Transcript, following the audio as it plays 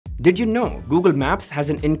Did you know Google Maps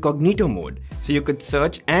has an incognito mode, so you could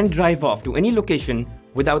search and drive off to any location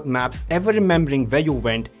without Maps ever remembering where you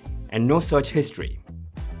went and no search history?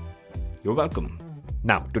 You're welcome.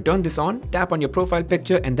 Now, to turn this on, tap on your profile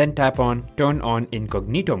picture and then tap on Turn on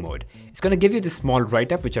Incognito Mode. It's going to give you this small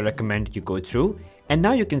write-up which I recommend you go through. And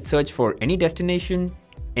now you can search for any destination,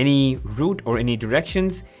 any route or any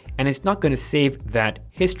directions, and it's not going to save that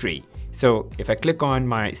history. So if I click on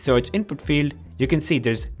my search input field, you can see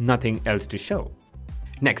there's nothing else to show.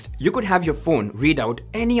 Next, you could have your phone read out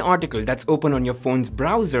any article that's open on your phone's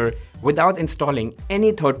browser without installing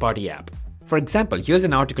any third-party app. For example, here's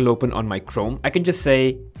an article open on my Chrome. I can just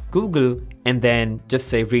say Google and then just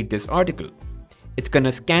say read this article. It's going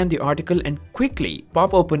to scan the article and quickly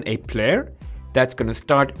pop open a player that's going to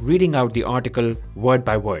start reading out the article word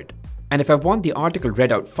by word. And if I want the article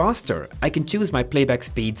read out faster, I can choose my playback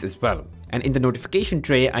speeds as well. And in the notification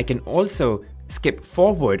tray, I can also skip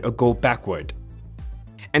forward or go backward.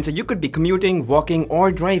 And so you could be commuting, walking, or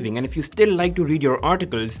driving, and if you still like to read your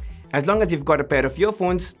articles, as long as you've got a pair of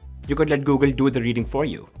earphones, you could let Google do the reading for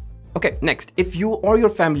you. Okay, next, if you or your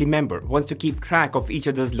family member wants to keep track of each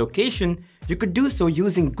other's location, you could do so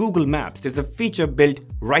using Google Maps. There's a feature built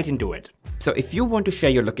right into it. So if you want to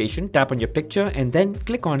share your location, tap on your picture and then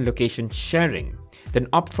click on location sharing. Then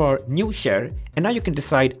opt for new share, and now you can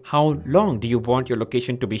decide how long do you want your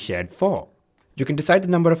location to be shared for. You can decide the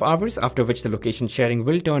number of hours after which the location sharing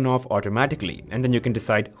will turn off automatically, and then you can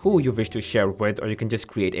decide who you wish to share with, or you can just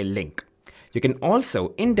create a link. You can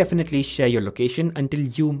also indefinitely share your location until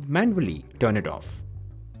you manually turn it off.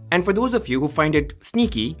 And for those of you who find it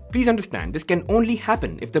sneaky, please understand this can only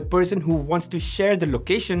happen if the person who wants to share the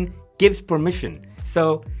location gives permission.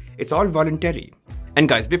 So it's all voluntary. And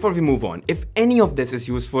guys, before we move on, if any of this is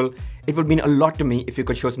useful, it would mean a lot to me if you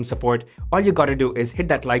could show some support. All you gotta do is hit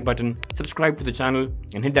that like button, subscribe to the channel,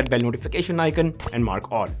 and hit that bell notification icon and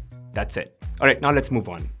mark all. That's it. All right, now let's move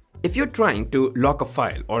on. If you're trying to lock a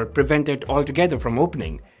file or prevent it altogether from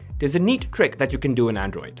opening, there's a neat trick that you can do in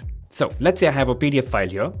Android. So let's say I have a PDF file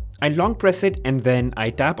here. I long press it and then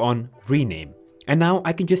I tap on rename. And now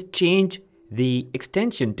I can just change the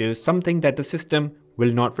extension to something that the system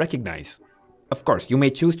will not recognize. Of course, you may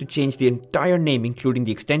choose to change the entire name including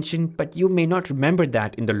the extension, but you may not remember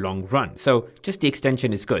that in the long run. So just the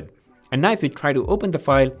extension is good. And now if you try to open the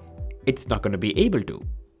file, it's not going to be able to.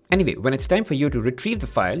 Anyway, when it's time for you to retrieve the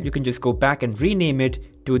file, you can just go back and rename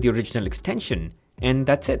it to the original extension. And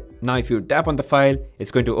that's it. Now if you tap on the file,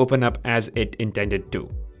 it's going to open up as it intended to.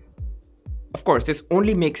 Of course, this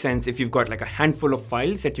only makes sense if you've got like a handful of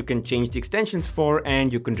files that you can change the extensions for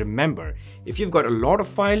and you can remember. If you've got a lot of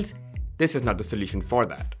files, this is not the solution for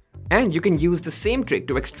that. And you can use the same trick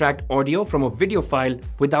to extract audio from a video file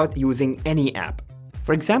without using any app.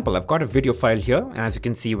 For example, I've got a video file here, and as you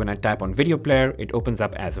can see when I tap on video player, it opens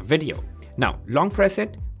up as a video. Now, long press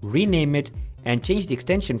it, rename it, and change the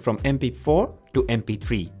extension from MP4 to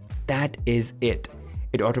MP3. That is it.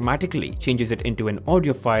 It automatically changes it into an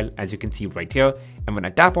audio file, as you can see right here, and when I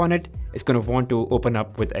tap on it, it's going to want to open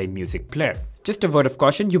up with a music player. Just a word of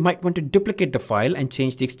caution, you might want to duplicate the file and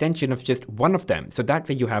change the extension of just one of them, so that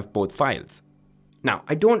way you have both files. Now,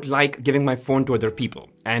 I don't like giving my phone to other people,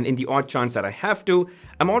 and in the odd chance that I have to,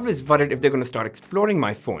 I'm always worried if they're going to start exploring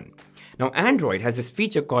my phone. Now, Android has this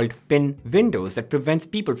feature called Pin Windows that prevents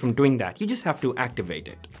people from doing that. You just have to activate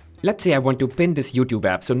it. Let's say I want to pin this YouTube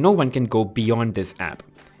app so no one can go beyond this app.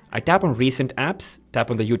 I tap on Recent Apps,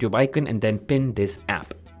 tap on the YouTube icon, and then pin this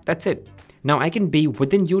app. That's it. Now I can be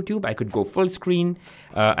within YouTube, I could go full screen,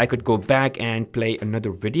 I could go back and play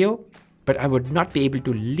another video, but I would not be able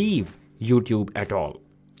to leave YouTube at all.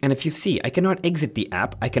 And if you see, I cannot exit the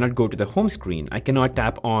app, I cannot go to the home screen, I cannot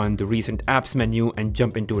tap on the recent apps menu and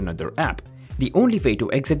jump into another app. The only way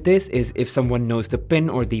to exit this is if someone knows the pin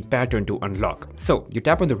or the pattern to unlock. So you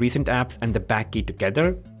tap on the recent apps and the back key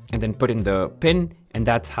together and then put in the pin, and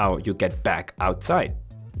that's how you get back outside.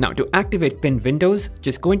 Now to activate pin windows,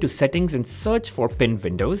 just go into settings and search for pin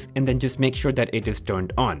windows and then just make sure that it is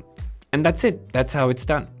turned on. And that's it, that's how it's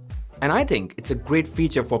done. And I think it's a great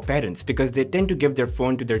feature for parents because they tend to give their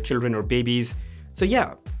phone to their children or babies. So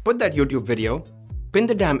yeah, put that YouTube video, pin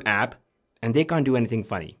the damn app, and they can't do anything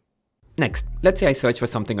funny. Next, let's say I search for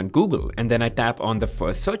something on Google and then I tap on the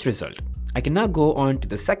first search result. I can now go on to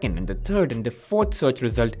the second and the third and the fourth search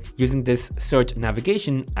result using this search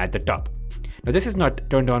navigation at the top. Now this is not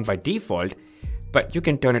turned on by default, but you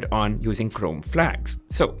can turn it on using Chrome flags.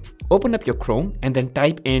 So open up your Chrome and then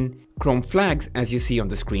type in Chrome flags as you see on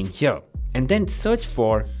the screen here, and then search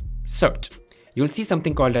for search. You'll see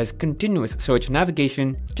something called as continuous search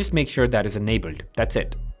navigation. Just make sure that is enabled. That's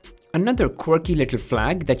it. Another quirky little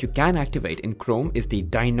flag that you can activate in Chrome is the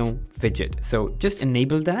Dino widget. So just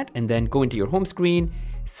enable that and then go into your home screen,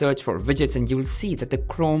 search for widgets, and you'll see that the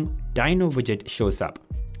Chrome Dino widget shows up.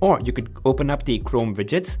 Or you could open up the Chrome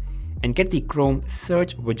widgets and get the Chrome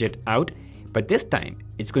search widget out, but this time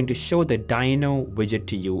it's going to show the Dino widget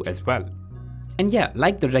to you as well. And yeah,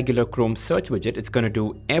 like the regular Chrome search widget, it's going to do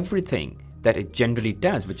everything that it generally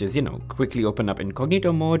does, which is, quickly open up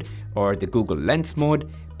incognito mode or the Google Lens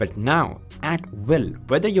mode. But now, at will,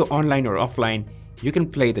 whether you're online or offline, you can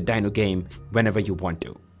play the Dino game whenever you want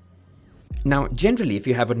to. Now, generally, if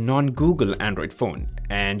you have a non-Google Android phone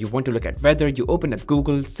and you want to look at weather, you open up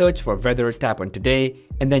Google, search for weather, tap on today,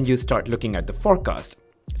 and then you start looking at the forecast.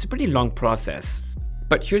 It's a pretty long process.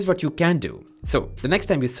 But here's what you can do. So the next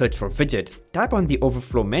time you search for widget, tap on the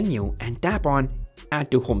overflow menu and tap on add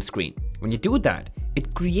to home screen. When you do that,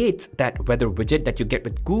 it creates that weather widget that you get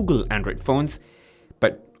with Google Android phones,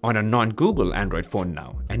 but on a non-Google Android phone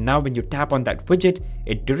now. And now when you tap on that widget,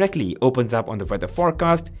 it directly opens up on the weather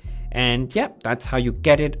forecast. And yeah, that's how you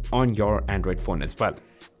get it on your Android phone as well.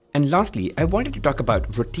 And lastly, I wanted to talk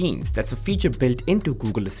about routines. That's a feature built into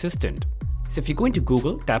Google Assistant. So if you go into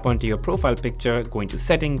Google, tap onto your profile picture, go into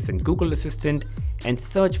settings and Google Assistant and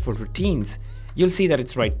search for routines, you'll see that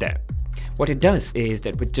it's right there. What it does is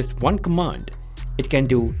that with just one command, it can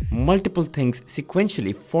do multiple things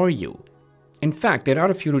sequentially for you. In fact, there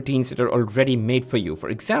are a few routines that are already made for you. For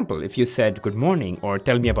example, if you said good morning or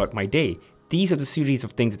tell me about my day, these are the series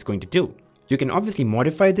of things it's going to do. You can obviously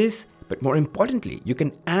modify this, but more importantly, you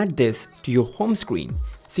can add this to your home screen.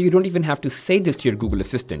 So you don't even have to say this to your Google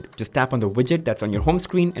Assistant. Just tap on the widget that's on your home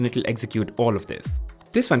screen and it'll execute all of this.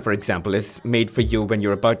 This one, for example, is made for you when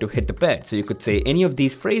you're about to hit the bed. So you could say any of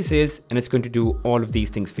these phrases and it's going to do all of these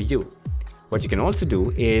things for you. What you can also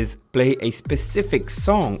do is play a specific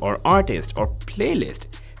song or artist or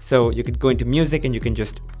playlist. So you could go into music and you can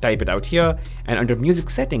just type it out here, and under music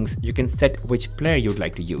settings, you can set which player you'd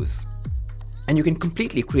like to use. And you can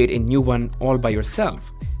completely create a new one all by yourself.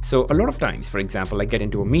 So a lot of times, for example, I get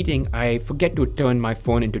into a meeting, I forget to turn my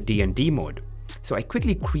phone into D&D mode. So I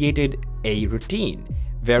quickly created a routine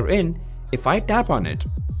wherein if I tap on it,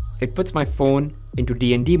 it puts my phone into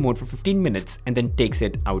D&D mode for 15 minutes and then takes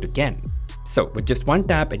it out again. So with just one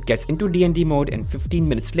tap, it gets into D&D mode and 15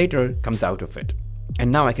 minutes later comes out of it.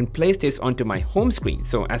 And now I can place this onto my home screen.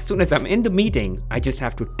 So as soon as I'm in the meeting, I just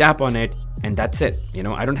have to tap on it and that's it.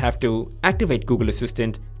 I don't have to activate Google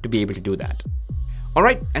Assistant to be able to do that.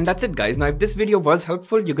 Alright, and that's it guys. Now if this video was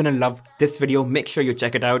helpful, you're gonna love this video. Make sure you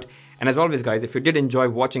check it out. And as always guys, if you did enjoy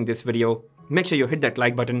watching this video, make sure you hit that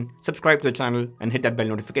like button, subscribe to the channel, and hit that bell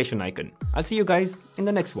notification icon. I'll see you guys in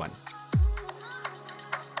the next one.